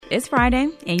It's Friday,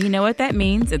 and you know what that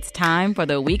means. It's time for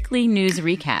the weekly news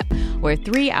recap, where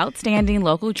three outstanding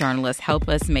local journalists help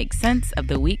us make sense of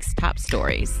the week's top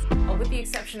stories. With the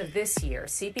exception of this year,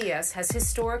 CPS has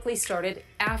historically started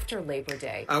after Labor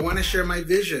Day. I want to share my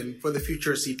vision for the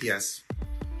future of CPS,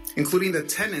 including the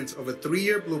tenets of a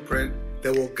 3-year blueprint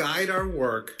that will guide our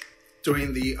work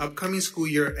during the upcoming school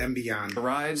year and beyond. The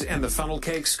rides and the funnel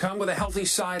cakes come with a healthy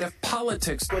side of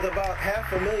politics. With about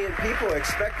 500,000 people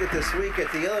expected this week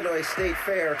at the Illinois State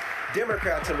Fair,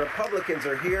 Democrats and Republicans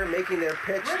are here making their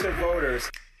pitch to voters.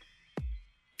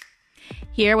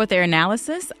 Here with their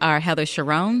analysis are Heather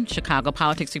Cherone, Chicago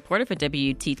politics reporter for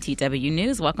WTTW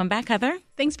News. Welcome back, Heather.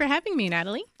 Thanks for having me,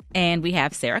 Natalie. And we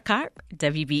have Sarah Karp,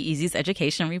 WBEZ's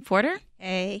education reporter.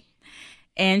 Hey.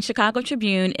 And Chicago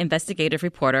Tribune investigative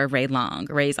reporter Ray Long.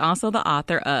 Ray's also the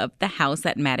author of The House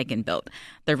That Madigan Built,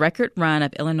 the record run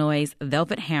of Illinois'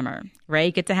 Velvet Hammer.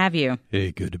 Ray, good to have you.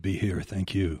 Hey, good to be here.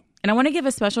 Thank you. And I want to give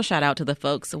a special shout out to the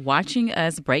folks watching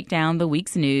us break down the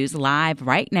week's news live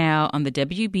right now on the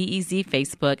WBEZ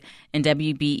Facebook and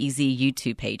WBEZ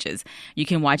YouTube pages. You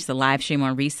can watch the live stream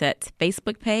on Reset's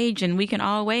Facebook page, and we can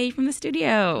all wave from the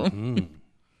studio.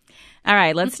 All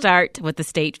right, let's start with the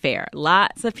State Fair.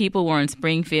 Lots of people were in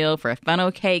Springfield for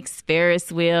funnel cakes,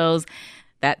 Ferris wheels,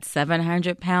 that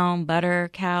 700-pound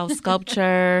butter cow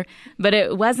sculpture. But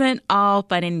it wasn't all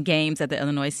fun and games at the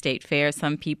Illinois State Fair.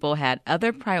 Some people had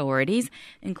other priorities,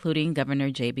 including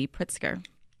Governor J.B. Pritzker.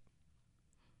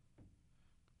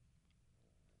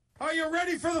 Are you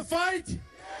ready for the fight?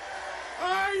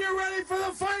 Are you ready for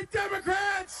the fight,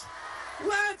 Democrats?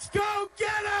 Let's go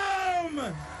get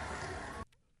them!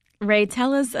 Ray,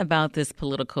 tell us about this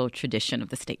political tradition of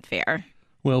the State Fair.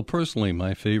 Well, personally,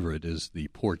 my favorite is the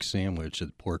pork sandwich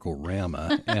at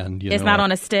Porkorama, and it's not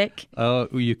on a stick.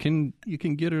 You can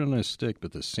get it on a stick,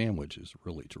 but the sandwich is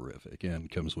really terrific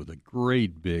and comes with a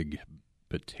great big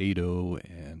potato,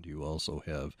 and you also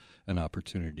have an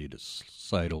opportunity to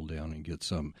sidle down and get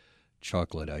some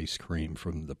chocolate ice cream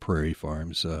from the Prairie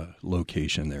Farms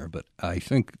location there, but I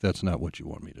think that's not what you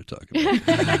want me to talk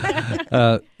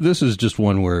about. This is just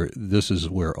one where this is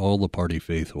where all the party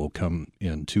faithful come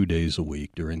in 2 days a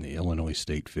week during the Illinois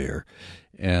State Fair,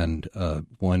 and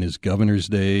one is Governor's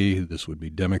Day. This would be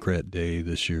Democrat Day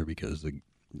this year because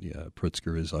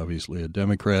Pritzker is obviously a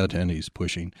Democrat, and he's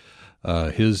pushing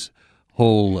his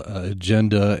whole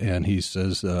agenda, and he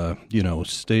says,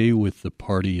 stay with the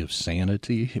party of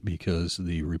sanity because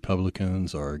the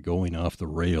Republicans are going off the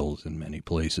rails in many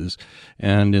places.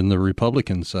 And in the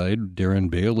Republican side, Darren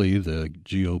Bailey, the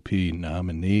GOP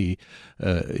nominee,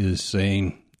 is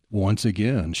saying, once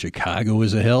again, Chicago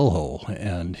is a hellhole,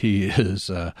 and he is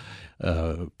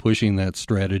pushing that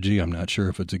strategy. I'm not sure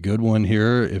if it's a good one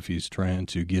here, if he's trying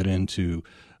to get into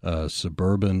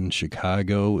suburban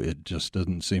Chicago. It just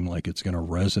doesn't seem like it's going to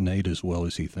resonate as well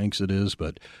as he thinks it is,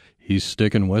 but he's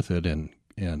sticking with it, and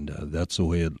that's the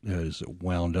way it is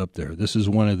wound up there. This is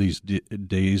one of these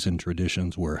days and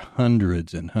traditions where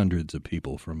hundreds and hundreds of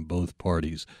people from both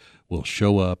parties will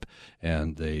show up,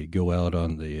 and they go out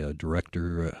on the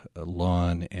director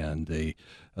lawn, and they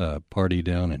party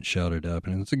down and shout it up,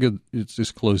 and it's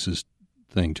this closest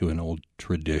thing to an old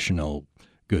traditional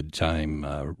good time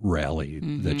rally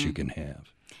that you can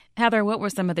have. Heather, what were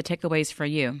some of the takeaways for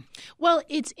you? Well,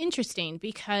 it's interesting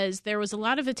because there was a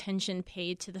lot of attention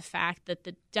paid to the fact that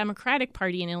the Democratic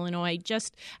Party in Illinois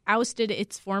just ousted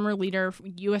its former leader,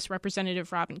 U.S.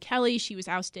 Representative Robin Kelly. She was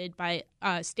ousted by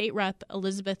State Rep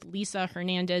Elizabeth Lisa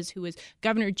Hernandez, who was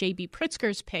Governor J.B.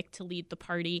 Pritzker's pick to lead the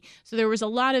party. So there was a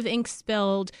lot of ink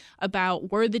spilled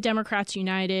about, were the Democrats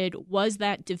united? Was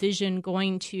that division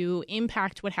going to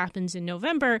impact what happens in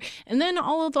November? And then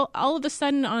all of a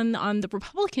sudden on the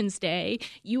Republicans' Day,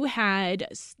 you had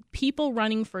people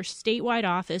running for statewide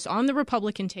office on the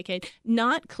Republican ticket,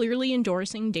 not clearly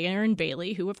endorsing Darren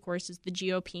Bailey, who, of course, is the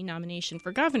GOP nomination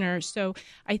for governor. So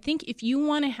I think if you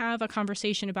want to have a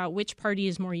conversation about which party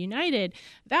is more united,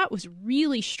 that was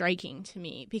really striking to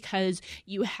me because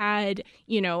you had,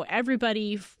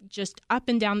 everybody just up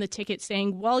and down the ticket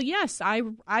saying, well, yes,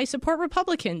 I support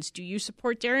Republicans. Do you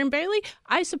support Darren Bailey?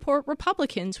 I support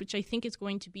Republicans, which I think is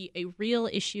going to be a real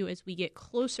issue as we get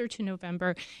closer to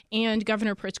November. And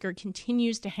Governor Pritzker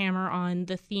continues to hammer on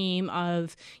the theme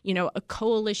of, a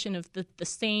coalition of the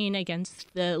sane against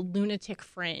the lunatic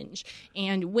fringe.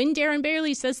 And when Darren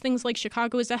Bailey says things like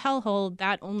Chicago is a hellhole,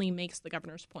 that only makes the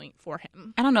governor's point for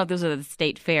him. I don't know if this was at the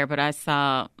state fair, but I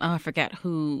saw, I forget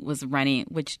who was running,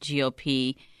 which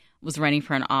GOP was running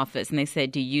for an office, and they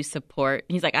said, do you support?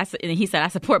 And he's like, and he said, I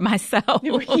support myself.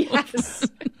 Yes.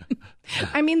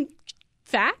 I mean,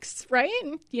 facts, right?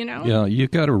 You know? Yeah, you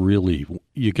got to really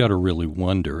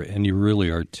wonder, and you really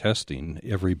are testing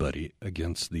everybody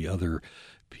against the other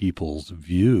people's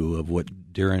view of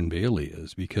what Darren Bailey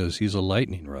is, because he's a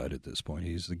lightning rod at this point.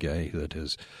 He's the guy that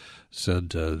has said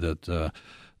that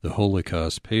the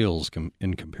Holocaust pales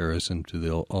in comparison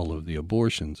to all of the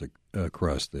abortions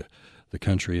across the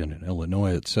country and in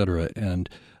Illinois, et cetera. And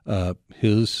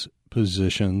his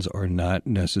positions are not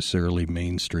necessarily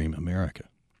mainstream America.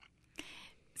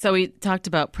 So we talked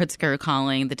about Pritzker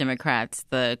calling the Democrats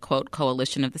the, quote,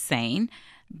 coalition of the sane.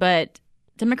 But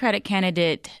Democratic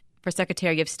candidate for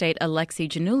Secretary of State Alexei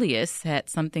Giannoulias had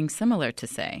something similar to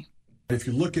say. If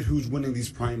you look at who's winning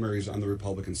these primaries on the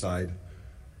Republican side,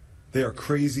 they are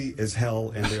crazy as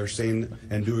hell, and they are saying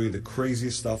and doing the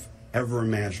craziest stuff ever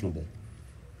imaginable.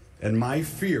 And my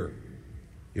fear,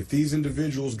 if these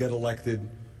individuals get elected,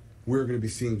 we're going to be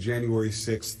seeing January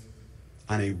 6th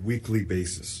on a weekly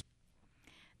basis.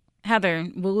 Heather,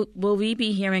 will we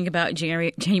be hearing about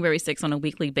January 6th on a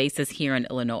weekly basis here in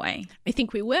Illinois? I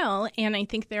think we will, and I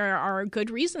think there are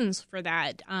good reasons for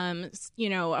that.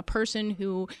 A person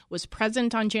who was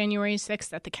present on January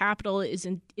 6th at the Capitol is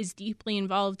deeply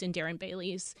involved in Darren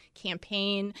Bailey's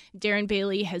campaign. Darren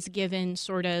Bailey has given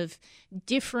sort of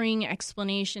differing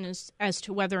explanations as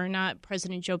to whether or not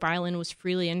President Joe Biden was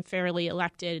freely and fairly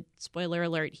elected. Spoiler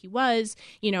alert, he was.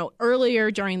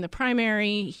 Earlier during the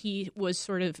primary, he was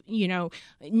sort of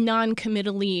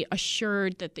non-committally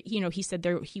assured that, he said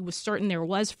he was certain there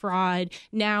was fraud.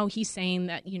 Now he's saying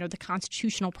that, the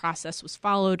constitutional process was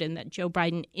followed and that Joe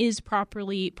Biden is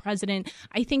properly president.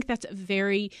 I think that's a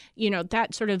very,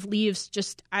 that sort of leaves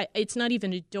it's not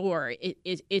even a door.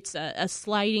 It's a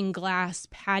sliding glass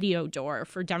patio door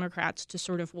for Democrats to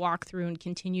sort of walk through and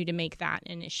continue to make that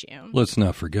an issue. Let's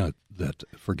not forget that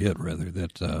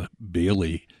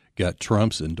Bailey got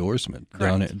Trump's endorsement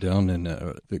down in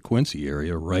the Quincy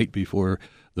area right before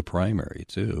the primary,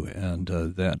 too. And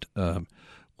that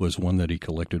was one that he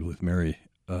collected with Mary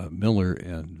Miller,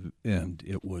 and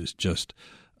it was just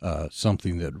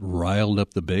something that riled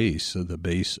up the base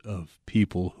of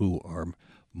people who are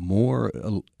more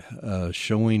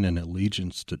showing an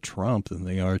allegiance to Trump than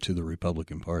they are to the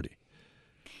Republican Party.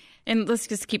 And let's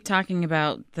just keep talking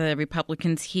about the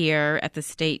Republicans here at the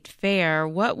state fair.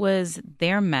 What was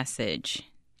their message?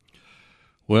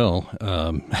 Well,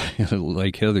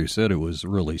 like Heather said, it was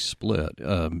really split.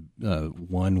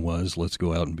 One was, let's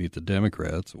go out and beat the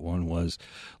Democrats. One was,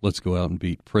 let's go out and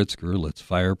beat Pritzker. Let's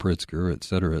fire Pritzker, et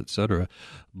cetera, et cetera.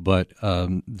 But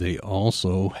they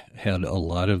also had a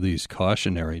lot of these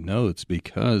cautionary notes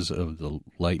because of the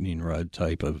lightning rod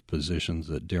type of positions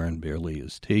that Darren Bailey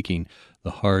is taking.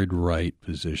 The hard right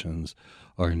positions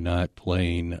are not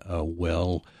playing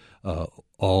well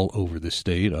all over the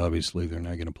state. Obviously, they're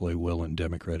not going to play well in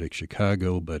Democratic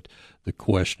Chicago, but the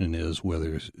question is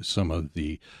whether some of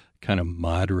the kind of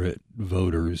moderate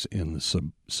voters in the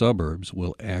suburbs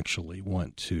will actually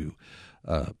want to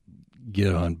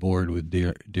get on board with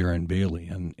Darren Bailey.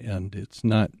 And it's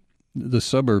not – the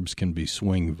suburbs can be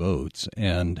swing votes,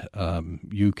 and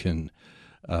you can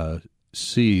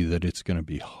see that it's going to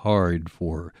be hard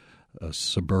for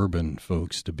suburban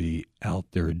folks to be out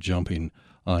there jumping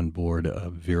on board a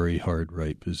very hard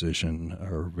right position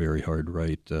or very hard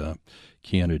right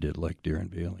candidate like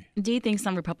Darren Bailey. Do you think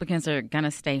some Republicans are going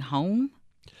to stay home?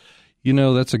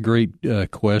 That's a great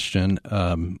question.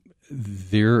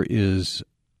 There is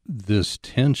this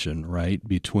tension, right,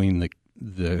 between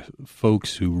the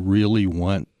folks who really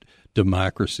want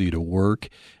democracy to work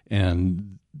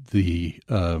and the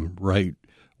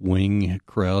right-wing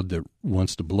crowd that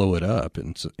wants to blow it up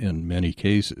in many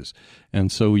cases.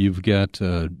 And so you've got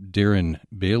Darren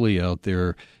Bailey out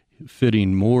there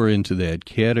fitting more into that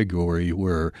category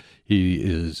where he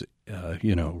is,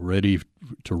 ready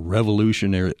to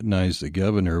revolutionize the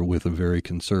governor with a very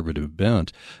conservative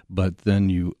bent. But then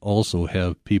you also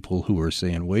have people who are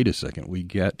saying, wait a second, we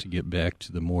got to get back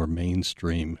to the more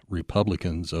mainstream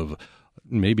Republicans of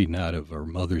maybe not of our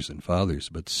mothers and fathers,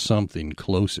 but something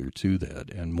closer to that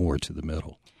and more to the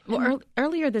middle. Well,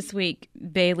 earlier this week,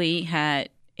 Bailey had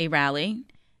a rally,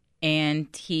 and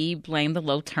he blamed the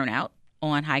low turnout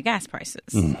on high gas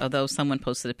prices, although someone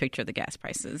posted a picture of the gas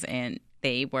prices, and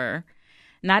they were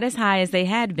not as high as they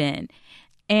had been.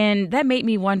 And that made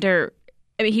me wonder,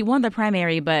 he won the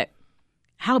primary, but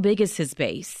how big is his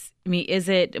base? We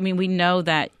know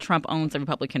that Trump owns the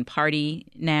Republican Party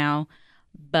now,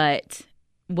 but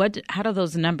how do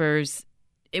those numbers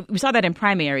 – we saw that in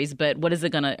primaries, but what is it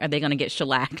going to – are they going to get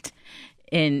shellacked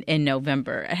in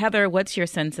November? Heather, what's your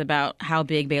sense about how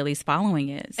big Bailey's following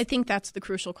is? I think that's the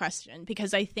crucial question,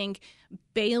 because I think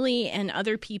Bailey and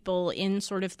other people in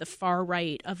sort of the far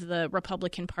right of the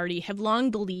Republican Party have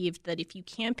long believed that if you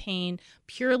campaign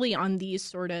purely on these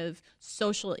sort of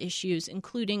social issues,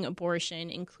 including abortion,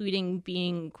 including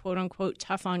being, quote unquote,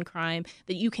 tough on crime,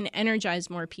 that you can energize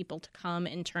more people to come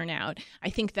and turn out. I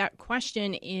think that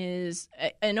question is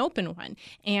an open one.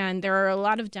 And there are a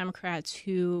lot of Democrats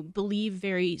who believe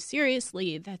very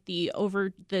seriously that the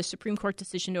Supreme Court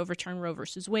decision to overturn Roe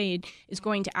versus Wade is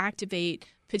going to activate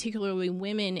particularly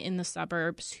women in the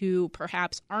suburbs who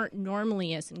perhaps aren't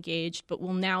normally as engaged but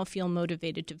will now feel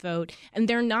motivated to vote. And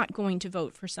they're not going to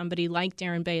vote for somebody like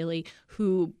Darren Bailey,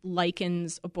 who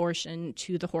likens abortion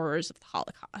to the horrors of the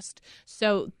Holocaust.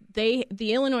 So the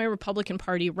Illinois Republican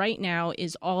Party right now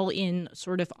is all in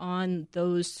sort of on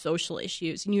those social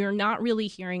issues. And you're not really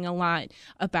hearing a lot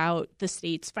about the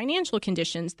state's financial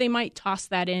conditions. They might toss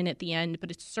that in at the end, but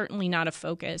it's certainly not a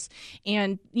focus.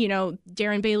 And,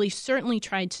 Darren Bailey certainly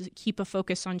tried to keep a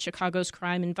focus on Chicago's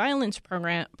crime and violence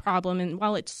problem. And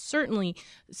while it's certainly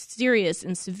serious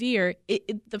and severe,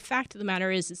 the fact of the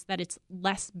matter is that it's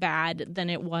less bad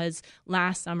than it was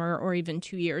last summer or even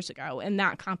 2 years ago. And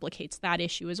that complicates that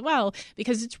issue as well,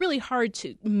 because it's really hard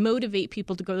to motivate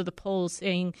people to go to the polls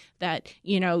saying that,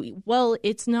 well,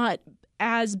 it's not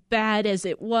as bad as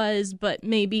it was, but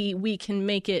maybe we can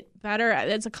make it better.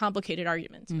 That's a complicated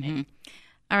argument to make.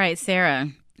 All right,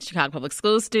 Sarah. Chicago Public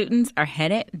School students are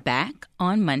headed back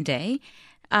on Monday.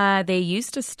 They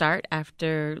used to start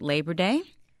after Labor Day.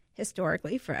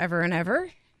 Historically, forever and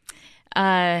ever.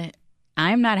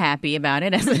 I'm not happy about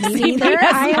it. As a Neither.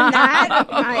 I am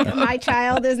not. My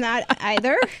child is not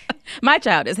either. My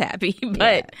child is happy,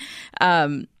 but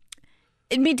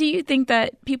do you think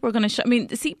that people are going to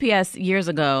the CPS years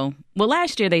ago,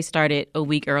 last year they started a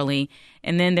week early,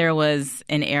 and then there was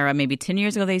an era, maybe 10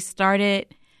 years ago, they started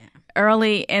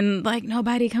early, and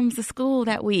nobody comes to school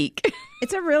that week.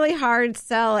 It's a really hard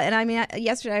sell. And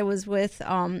yesterday I was with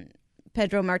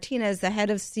Pedro Martinez, the head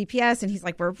of CPS, and he's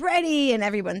like, we're ready, and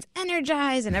everyone's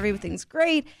energized, and everything's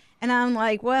great. And I'm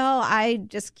like, well, I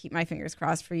just keep my fingers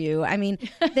crossed for you.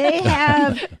 They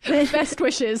have best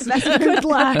wishes. Good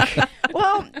luck.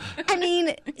 Well,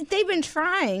 they've been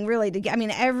trying really to get,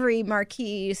 every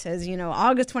marquee says,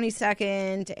 August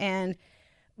 22nd,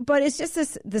 but it's just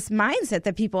this mindset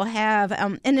that people have.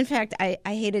 And in fact, I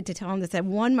hated to tell them this, that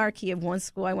one marquee of one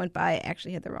school I went by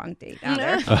actually had the wrong date on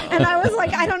there. And I was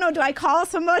like, I don't know, do I call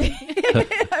somebody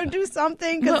or do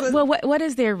something? What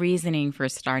is their reasoning for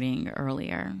starting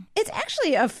earlier? It's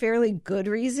actually a fairly good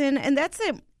reason. And that's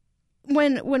it.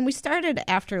 When we started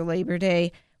after Labor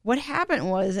Day, what happened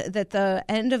was that the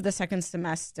end of the second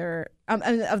semester,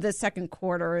 of the second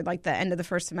quarter, like the end of the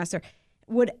first semester,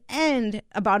 would end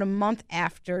about a month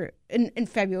after in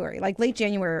February, like late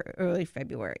January, early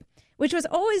February, which was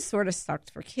always sort of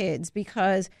sucked for kids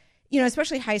because,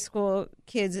 especially high school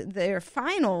kids, their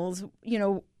finals,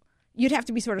 you'd have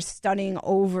to be sort of studying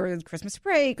over Christmas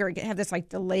break or have this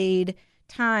delayed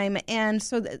time. And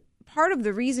so part of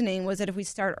the reasoning was that if we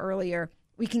start earlier,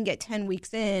 we can get 10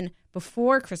 weeks in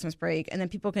before Christmas break, and then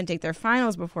people can take their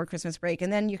finals before Christmas break.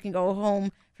 And then you can go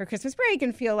home for Christmas break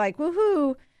and feel like,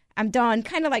 woohoo, I'm done,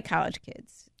 kind of like college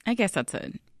kids. I guess that's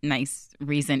a nice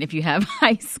reason if you have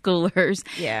high schoolers.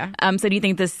 Yeah. So do you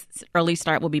think this early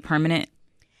start will be permanent?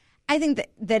 I think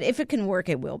that if it can work,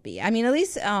 it will be. At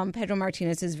least Pedro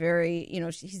Martinez is very,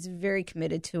 he's very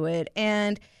committed to it.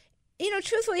 And,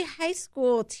 truthfully, high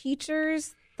school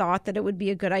teachers thought that it would be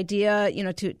a good idea,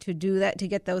 to do that, to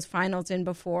get those finals in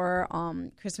before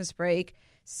Christmas break,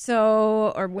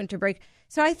 or winter break.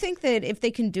 So I think that if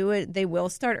they can do it, they will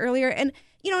start earlier. And,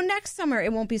 next summer,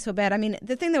 it won't be so bad.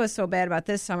 The thing that was so bad about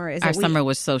this summer is our summer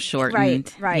was so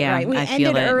shortened. Right. We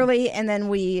ended early, and then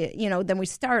we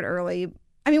start early.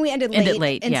 We ended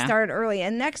late and start early.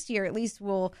 And next year, at least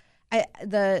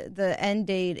the end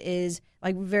date is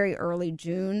very early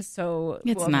June. So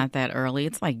it's not that early.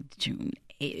 It's June.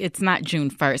 It's not June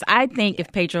 1st. I think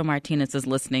if Pedro Martinez is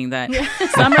listening, that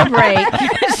summer break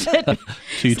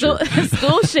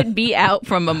school should be out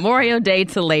from Memorial Day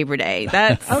to Labor Day.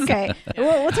 That's okay.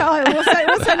 We'll tell him.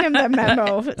 We'll send him the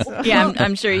memo. So. Yeah,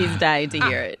 I'm sure he's dying to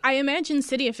hear it. I imagine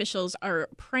city officials are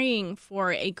praying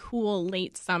for a cool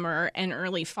late summer and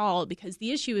early fall, because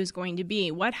the issue is going to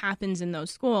be what happens in those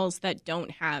schools that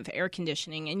don't have air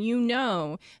conditioning. And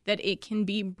that it can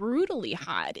be brutally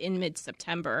hot in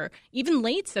mid-September, even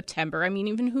late September.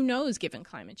 Even who knows given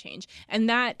climate change. And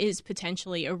that is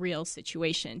potentially a real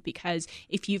situation, because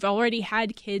if you've already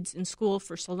had kids in school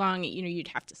for so long, you'd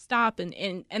have to stop,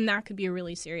 and that could be a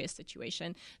really serious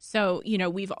situation. So,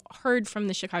 we've heard from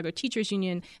the Chicago Teachers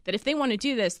Union that if they want to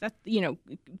do this, that,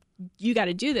 you got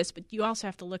to do this, but you also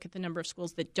have to look at the number of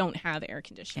schools that don't have air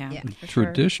conditioning. Yeah,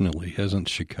 traditionally, hasn't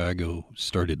Chicago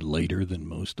started later than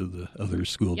most of the other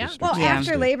school districts? Well,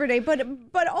 after Labor Day,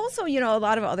 but also, a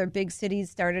lot of other big cities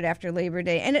started after Labor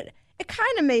Day, and it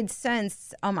kind of made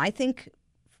sense. I think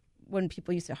when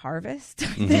people used to harvest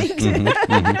things.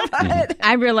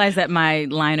 I realize that my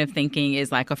line of thinking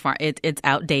is like it's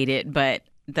outdated, but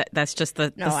that's just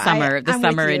the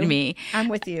summer in me. I'm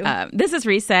with you. This is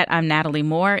Reset. I'm Natalie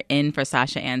Moore, in for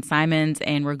Sasha Ann Simons,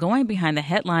 and we're going behind the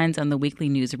headlines on the weekly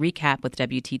news recap with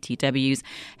WTTW's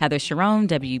Heather Cherone,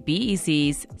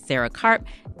 WBEZ's Sarah Karp,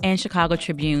 and Chicago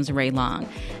Tribune's Ray Long.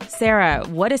 Sarah,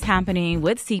 what is happening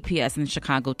with CPS and the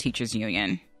Chicago Teachers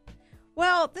Union?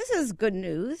 Well, this is good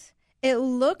news. It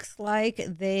looks like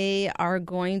that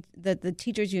the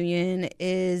teachers union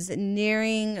is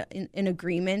nearing an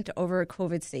agreement over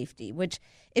COVID safety, which,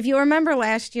 if you remember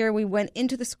last year, we went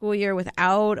into the school year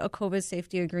without a COVID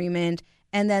safety agreement.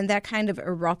 And then that kind of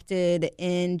erupted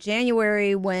in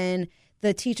January when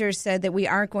the teachers said that we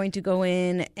aren't going to go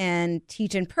in and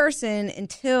teach in person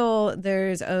until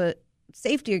there's a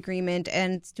safety agreement,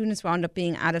 and students wound up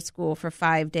being out of school for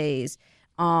 5 days.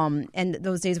 And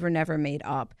those days were never made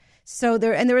up. So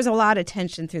there was a lot of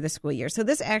tension through the school year. So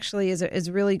this actually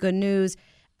is really good news.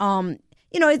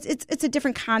 It's a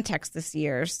different context this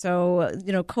year. So,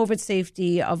 COVID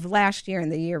safety of last year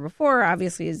and the year before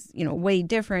obviously is, way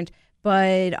different.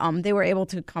 But they were able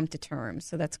to come to terms.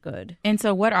 So that's good. And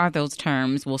so what are those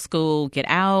terms? Will school get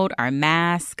out? Are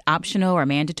masks optional or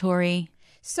mandatory?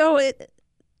 So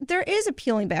there is a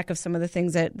peeling back of some of the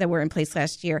things that were in place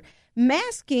last year.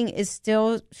 Masking is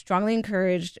still strongly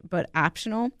encouraged but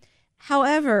optional.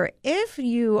 However, if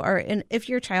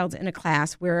your child's in a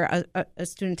class where a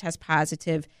student tests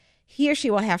positive, he or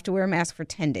she will have to wear a mask for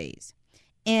 10 days.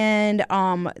 And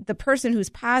the person who's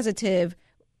positive,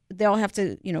 they'll have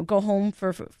to, go home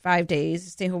for 5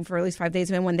 days, stay home for at least 5 days.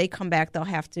 And when they come back, they'll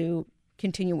have to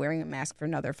continue wearing a mask for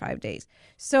another 5 days.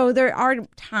 So there are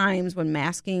times when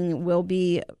masking will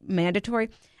be mandatory.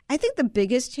 I think the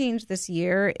biggest change this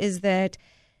year is that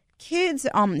kids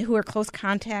who are close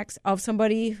contacts of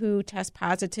somebody who tests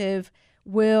positive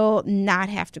will not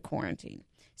have to quarantine.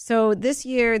 So this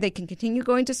year they can continue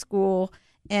going to school,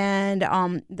 and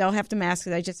they'll have to mask,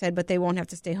 as I just said, but they won't have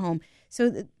to stay home.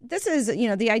 So this is,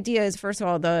 the idea is, first of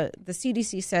all, the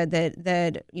CDC said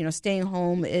that staying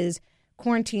home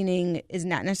quarantining is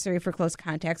not necessary for close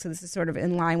contacts. So this is sort of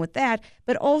in line with that.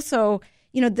 But also,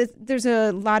 there's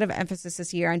a lot of emphasis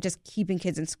this year on just keeping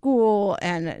kids in school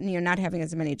and, not having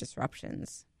as many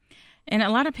disruptions. And a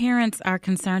lot of parents are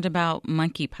concerned about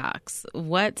monkeypox.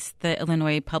 What's the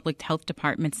Illinois Public Health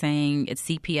Department saying? Is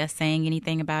CPS saying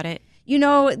anything about it?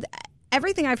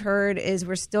 Everything I've heard is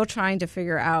we're still trying to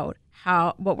figure out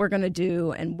what we're going to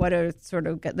do and what are sort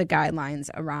of the guidelines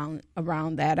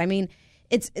around that. I mean,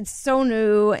 it's so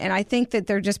new, and I think that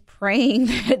they're just praying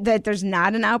that there's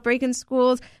not an outbreak in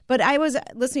schools. But I was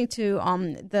listening to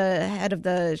the head of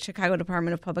the Chicago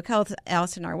Department of Public Health,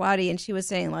 Allison Arwady, and she was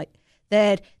saying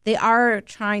that they are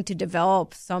trying to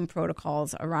develop some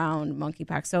protocols around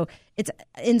monkeypox. So it's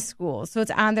in schools, so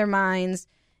it's on their minds.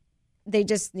 They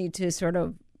just need to sort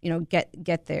of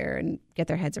get there and get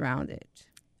their heads around it.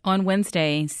 On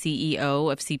Wednesday,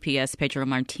 CEO of CPS, Pedro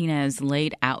Martinez,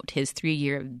 laid out his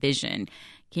 3-year vision.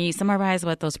 Can you summarize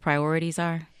what those priorities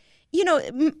are?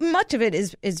 Much of it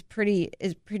is pretty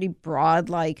broad,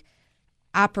 like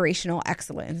operational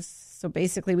excellence. So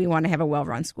basically, we want to have a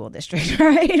well-run school district,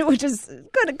 right? Which is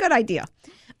a good idea.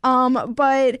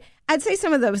 But I'd say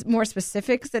some of the more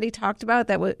specifics that he talked about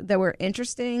that were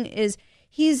interesting is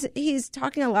he's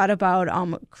talking a lot about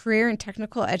career and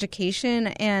technical education,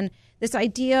 and this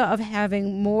idea of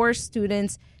having more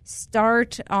students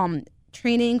start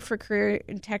training for career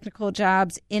and technical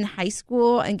jobs in high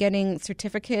school and getting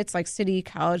certificates like city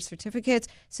college certificates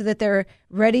so that they're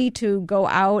ready to go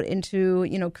out into,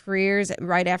 careers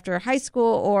right after high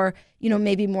school, or,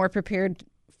 maybe more prepared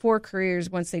for careers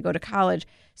once they go to college.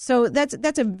 So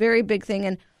that's a very big thing.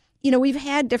 And, we've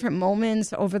had different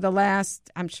moments over the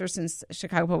last, I'm sure since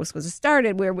Chicago Public Schools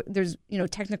started, where there's,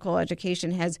 technical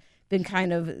education has been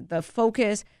kind of the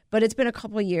focus, but it's been a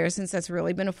couple of years since that's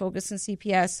really been a focus in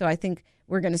CPS. So I think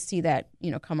we're going to see that,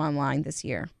 come online this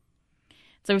year.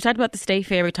 So we talked about the State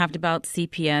Fair. We talked about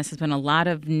CPS. There's been a lot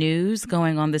of news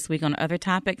going on this week on other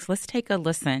topics. Let's take a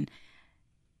listen.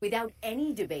 Without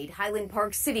any debate, Highland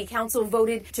Park City Council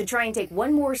voted to try and take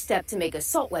one more step to make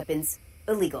assault weapons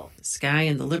illegal. Sky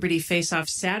and the Liberty face off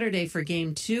Saturday for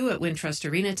Game 2 at Wintrust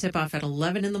Arena. Tip-off at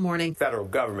 11 in the morning. Federal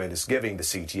government is giving the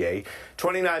CTA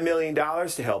 $29 million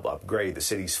to help upgrade the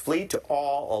city's fleet to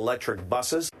all-electric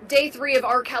buses. Day 3 of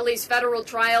R. Kelly's federal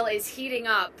trial is heating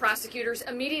up. Prosecutors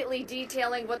immediately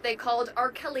detailing what they called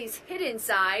R. Kelly's hidden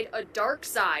side, a dark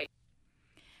side.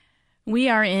 We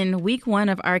are in week 1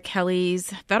 of R.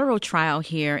 Kelly's federal trial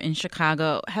here in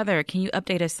Chicago. Heather, can you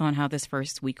update us on how this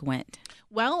first week went?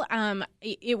 Well,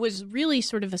 it was really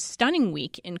sort of a stunning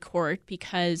week in court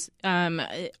because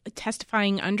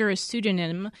testifying under a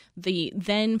pseudonym, the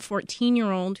then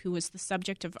 14-year-old who was the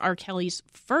subject of R. Kelly's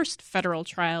first federal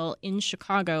trial in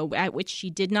Chicago, at which she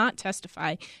did not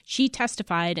testify, she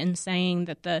testified in saying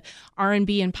that the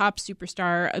R&B and pop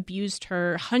superstar abused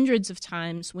her hundreds of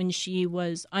times when she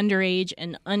was underage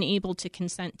and unable to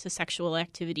consent to sexual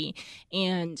activity.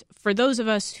 And for those of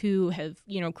us who have,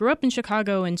 grew up in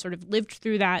Chicago and sort of lived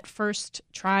through that first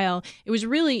trial, it was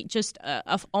really just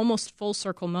a almost full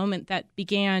circle moment that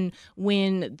began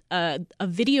when a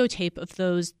videotape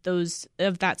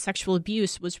of that sexual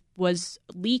abuse was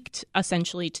leaked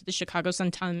essentially to the Chicago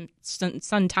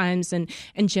Sun-Times and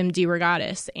Jim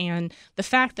DeRogatis. And the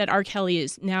fact that R. Kelly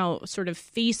is now sort of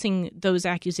facing those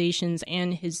accusations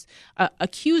and his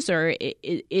accuser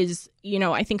is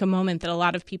I think a moment that a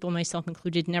lot of people, myself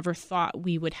included, never thought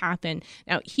we would happen.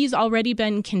 Now, he's already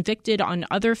been convicted on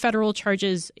other federal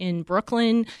charges in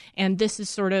Brooklyn, and this is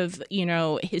sort of,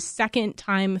 his second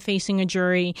time facing a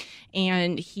jury,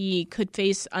 and he could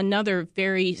face another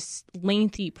very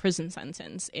lengthy prison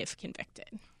sentence if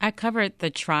convicted. I covered the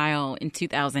trial in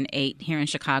 2008 here in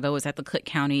Chicago. It was at the Cook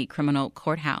County Criminal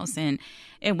Courthouse, and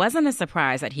it wasn't a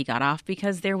surprise that he got off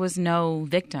because there was no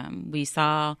victim. We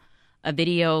saw a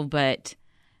video, but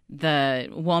the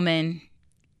woman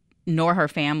nor her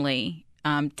family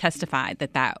testified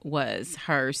that was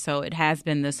her. So it has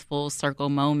been this full circle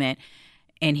moment,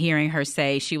 and hearing her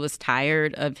say she was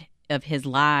tired of his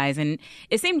lies. And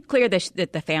it seemed clear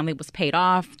that the family was paid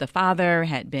off. The father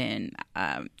had been,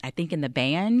 I think, in the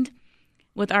band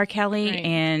with R. Kelly. Right.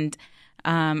 And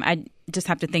I just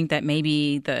have to think that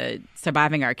maybe the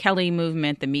Surviving R. Kelly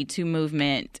movement, the Me Too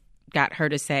movement, got her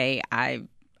to say, I've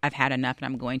had enough and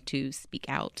I'm going to speak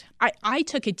out. I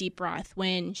took a deep breath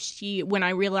when I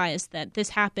realized that this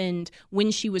happened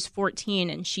when she was 14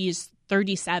 and she's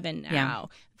 37 now. Yeah.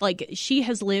 Like, she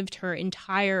has lived her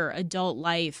entire adult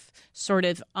life sort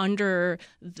of under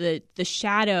the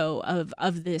shadow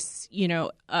of this,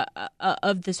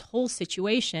 of this whole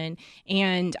situation.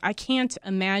 And I can't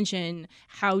imagine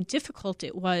how difficult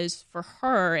it was for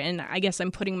her. And I guess I'm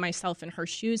putting myself in her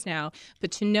shoes now. But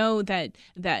to know that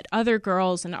other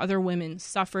girls and other women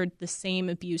suffered the same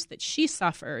abuse that she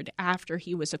suffered after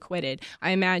he was acquitted,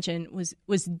 I imagine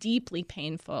was deeply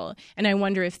painful. And I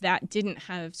wonder if that didn't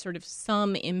have sort of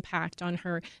some impact on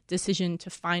her decision to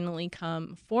finally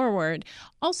come forward.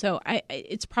 Also,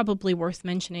 it's probably worth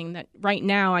mentioning that right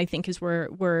now, I think, as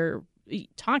we're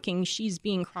talking, she's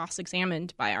being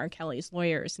cross-examined by R. Kelly's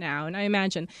lawyers now. And I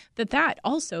imagine that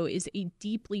also is a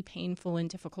deeply painful and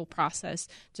difficult process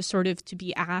to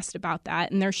be asked about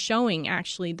that. And they're showing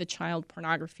actually the child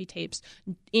pornography tapes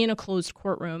in a closed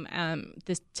courtroom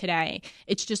today.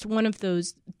 It's just one of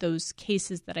those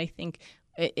cases that I think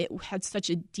it had such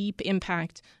a deep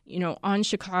impact, on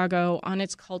Chicago, on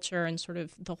its culture, and sort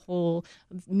of the whole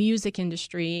music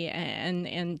industry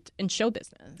and show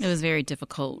business. It was very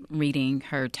difficult reading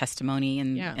her testimony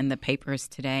in the papers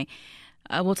today.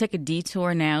 We'll take a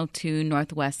detour now to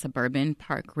northwest suburban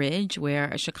Park Ridge, where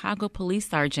a Chicago police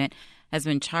sergeant has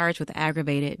been charged with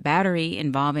aggravated battery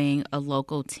involving a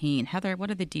local teen. Heather, what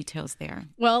are the details there?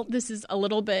 Well, this is a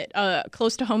little bit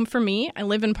close to home for me. I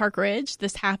live in Park Ridge.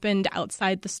 This happened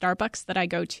outside the Starbucks that I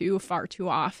go to far too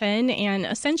often. And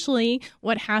essentially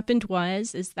what happened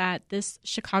is that this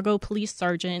Chicago police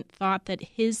sergeant thought that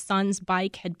his son's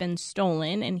bike had been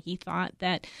stolen, and he thought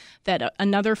that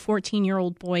another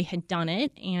 14-year-old boy had done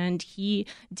it, and he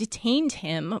detained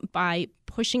him by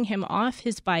pushing him off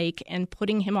his bike and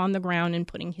putting him on the ground and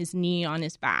putting his knee on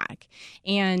his back.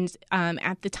 And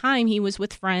at the time, he was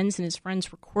with friends, and his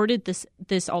friends recorded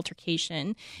this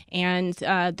altercation. And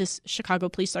this Chicago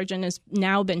police sergeant has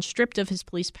now been stripped of his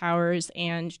police powers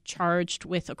and charged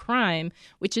with a crime,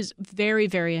 which is very,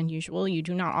 very unusual. You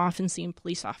do not often see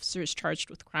police officers charged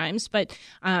with crimes. But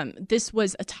this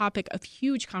was a topic of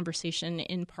huge conversation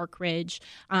in Park Ridge,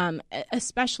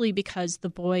 especially because the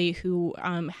boy who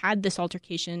had this altercation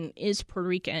is Puerto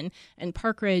Rican, and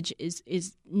Park Ridge is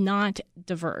not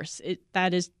diverse.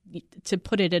 That is, to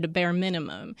put it at a bare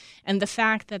minimum. And the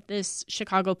fact that this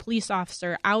Chicago police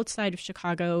officer outside of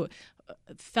Chicago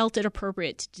felt it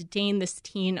appropriate to detain this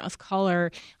teen of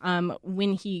color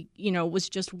when he, was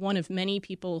just one of many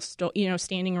people,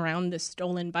 standing around this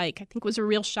stolen bike, I think was a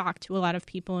real shock to a lot of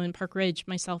people in Park Ridge,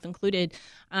 myself included,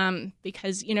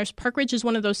 because, Park Ridge is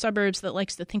one of those suburbs that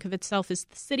likes to think of itself as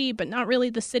the city, but not really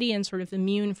the city, and sort of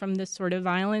immune from this sort of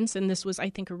violence. And this was, I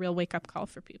think, a real wake-up call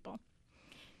for people.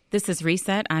 This is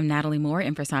Reset. I'm Natalie Moore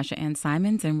in for Sasha Ann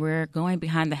Simons, and we're going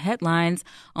behind the headlines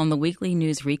on the weekly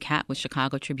news recap with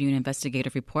Chicago Tribune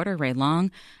investigative reporter Ray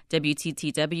Long,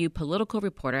 WTTW political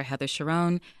reporter Heather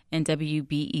Cherone, and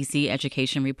WBEZ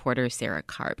education reporter Sarah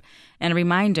Karp. And a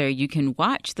reminder, you can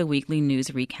watch the weekly news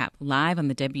recap live on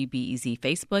the WBEZ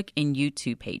Facebook and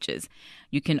YouTube pages.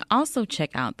 You can also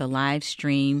check out the live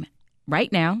stream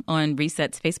right now on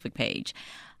Reset's Facebook page.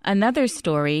 Another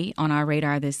story on our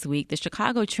radar this week, the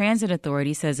Chicago Transit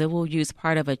Authority says it will use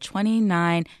part of a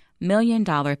 $29 million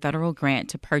federal grant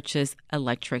to purchase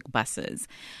electric buses.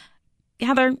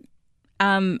 Heather,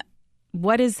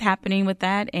 what is happening with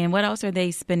that, and what else are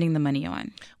they spending the money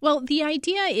on? Well, the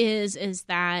idea is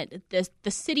that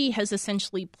the city has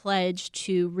essentially pledged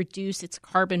to reduce its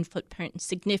carbon footprint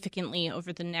significantly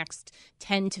over the next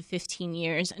 10 to 15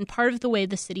 years. And part of the way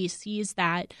the city sees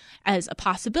that as a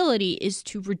possibility is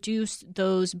to reduce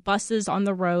those buses on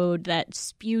the road that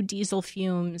spew diesel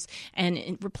fumes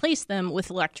and replace them with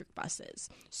electric buses.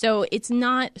 So it's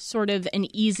not sort of an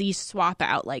easy swap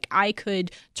out. Like, I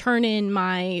could turn in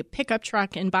my pickup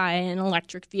truck and buy an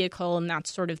electric vehicle, and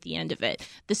that's sort of the end of it.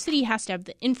 The city has to have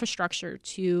the infrastructure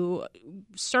to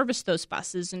service those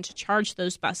buses and to charge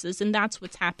those buses, and that's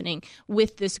what's happening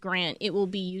with this grant. It will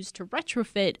be used to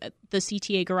retrofit the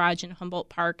CTA garage in Humboldt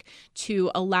Park to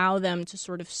allow them to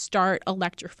sort of start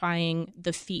electrifying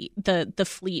the fleet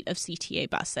of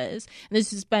CTA buses. And this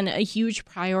has been a huge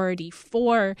priority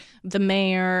for the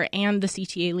mayor and the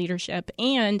CTA leadership,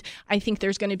 and I think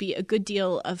there's going to be a good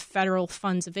deal of federal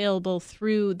funds available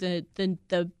through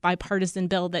the bipartisan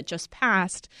bill that just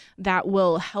passed that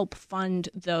will help fund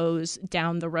those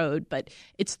down the road. But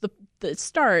it's the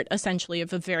start, essentially,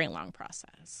 of a very long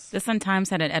process. The Sun-Times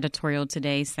had an editorial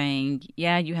today saying,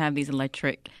 yeah, you have these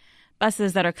electric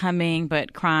buses that are coming,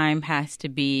 but crime has to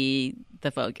be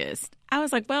the focus. I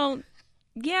was like, well,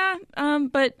 yeah,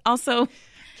 but also...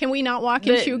 Can we not walk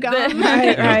and chew gum?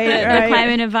 The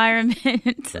climate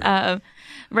environment.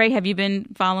 Ray, have you been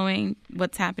following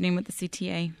what's happening with the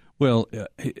CTA? Well,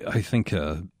 I think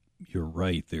you're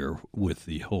right there with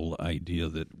the whole idea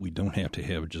that we don't have to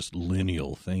have just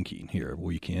lineal thinking here.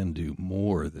 We can do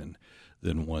more than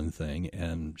one thing,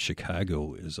 and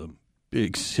Chicago is a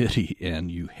big city,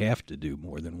 and you have to do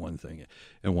more than one thing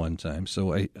at one time.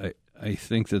 So I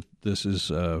think that this is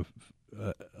a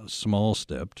small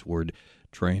step toward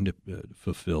trying to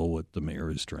fulfill what the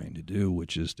mayor is trying to do,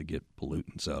 which is to get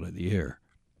pollutants out of the air.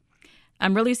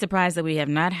 I'm really surprised that we have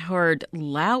not heard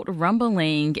loud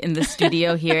rumbling in the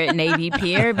studio here at Navy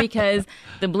Pier, because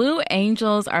the Blue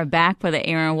Angels are back for the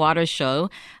Air and Water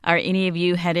Show. Are any of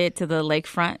you headed to the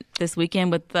lakefront this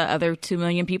weekend with the other 2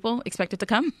 million people expected to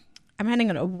come? I'm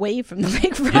heading away from the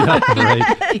lakefront.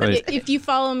 Yeah, right. If you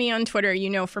follow me on Twitter,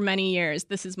 you know for many years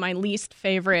this is my least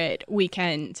favorite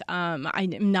weekend. I'm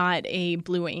not a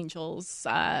Blue Angels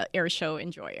air show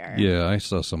enjoyer. Yeah, I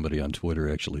saw somebody on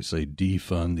Twitter actually say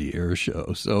defund the air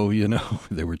show. So,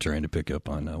 they were trying to pick up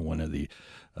on one of the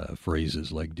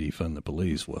phrases like defund the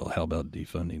police. Well, how about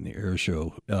defunding the air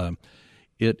show?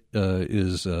 It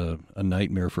is a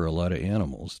nightmare for a lot of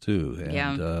animals, too. And,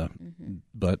 yeah.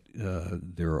 But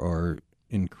there are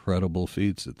incredible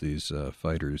feats that these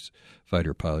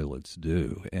fighter pilots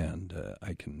do, and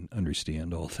I can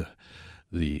understand all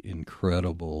the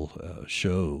incredible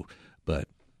show, but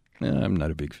I'm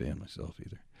not a big fan myself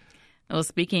either. Well,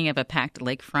 speaking of a packed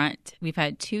lakefront, we've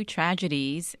had 2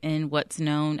 tragedies in what's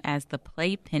known as the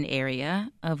Playpen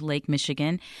area of Lake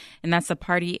Michigan. And that's a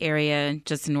party area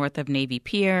just north of Navy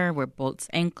Pier where boats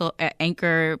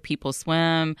anchor, people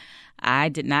swim. I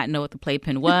did not know what the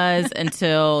Playpen was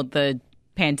until the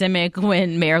pandemic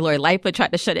when Mayor Lori Lightfoot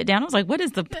tried to shut it down. I was like, what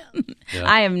is the... Yeah.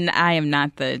 I am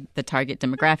not the target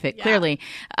demographic, clearly.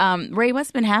 Ray,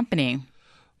 what's been happening?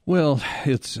 Well,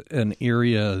 it's an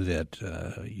area that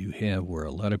you have where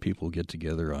a lot of people get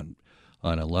together on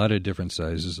a lot of different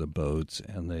sizes of boats,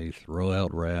 and they throw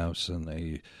out rafts, and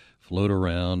they float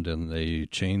around, and they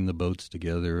chain the boats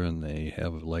together, and they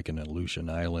have like an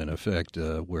Aleutian Island effect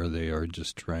where they are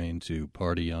just trying to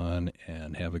party on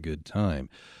and have a good time.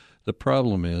 The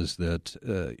problem is that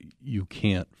you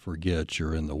can't forget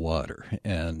you're in the water,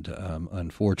 and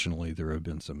unfortunately there have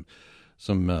been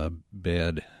some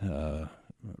bad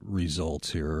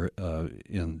results here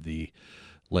in the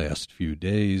last few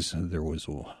days. There was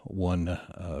one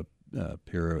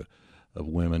pair of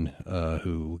women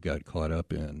who got caught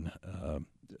up in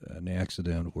an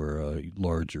accident where a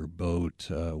larger boat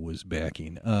was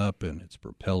backing up and its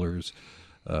propellers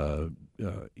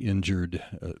injured,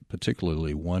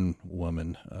 particularly one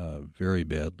woman very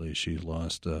badly. She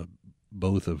lost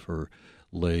both of her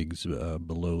legs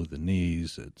below the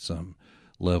knees at some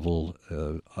level.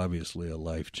 Obviously a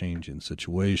life-changing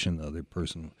situation. The other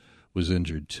person was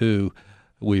injured too.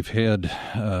 We've had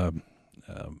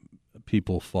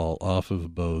people fall off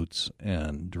of boats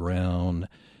and drown,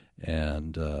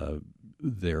 and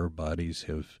their bodies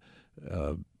have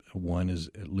at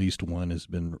least one has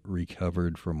been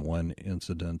recovered from one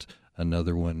incident.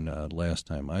 Another one, last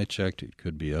time I checked, it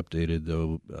could be updated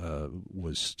though,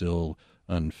 was still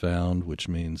unfound, which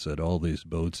means that all these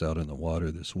boats out in the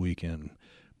water this weekend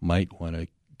might want to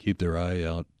keep their eye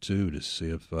out too to see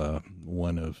if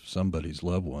one of somebody's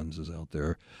loved ones is out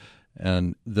there.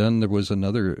 And then there was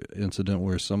another incident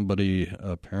where somebody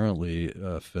apparently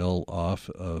fell off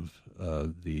of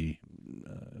the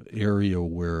area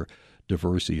where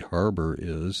Diversey Harbor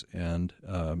is, and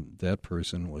that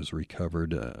person was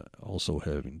recovered also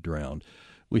having drowned.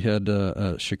 We had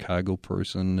a Chicago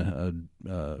person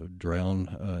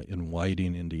drown in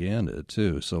Whiting, Indiana,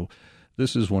 too. So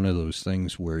this is one of those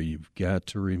things where you've got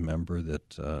to remember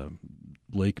that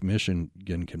Lake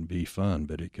Michigan can be fun,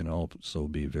 but it can also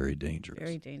be very dangerous.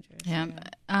 Very dangerous. Yeah.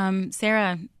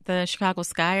 Sarah, the Chicago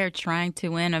Sky are trying to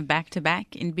win a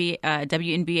back-to-back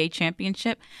WNBA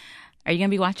championship. Are you going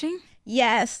to be watching?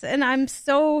 Yes, and I was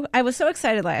so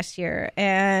excited last year,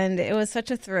 and it was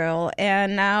such a thrill.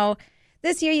 And now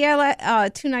this year,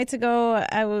 2 nights ago,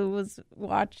 I was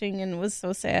watching and was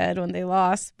so sad when they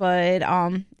lost. But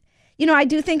I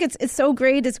do think it's so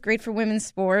great. It's great for women's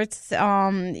sports.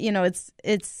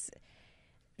 It's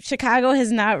Chicago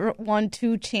has not won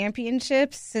 2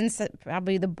 championships since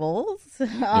probably the Bulls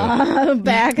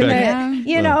back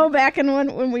in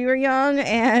when we were young,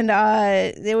 and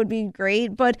it would be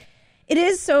great. But it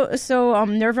is so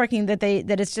nerve-wracking that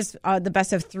it's just the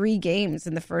best of 3 games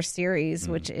in the first series,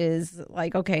 which is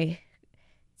like, okay,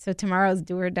 so tomorrow's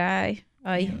do or die.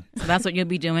 So that's what you'll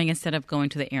be doing instead of going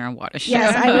to the Air and Water show.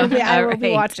 Yes, I will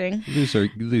be watching.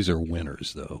 These are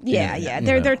winners, though. Yeah.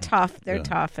 They're tough. They're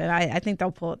tough, and I think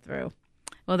they'll pull it through.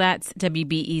 Well, that's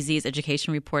WBEZ's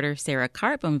education reporter, Sarah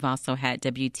Karp, and we've also had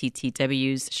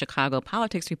WTTW's Chicago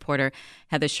politics reporter,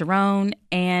 Heather Cherone,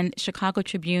 and Chicago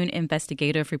Tribune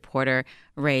investigative reporter,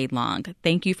 Ray Long.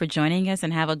 Thank you for joining us,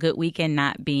 and have a good weekend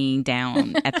not being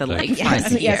down at the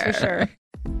lakefront. Yes, for sure.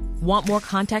 Want more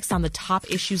context on the top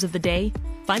issues of the day?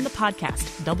 Find the podcast,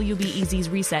 WBEZ's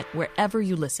Reset, wherever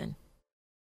you listen.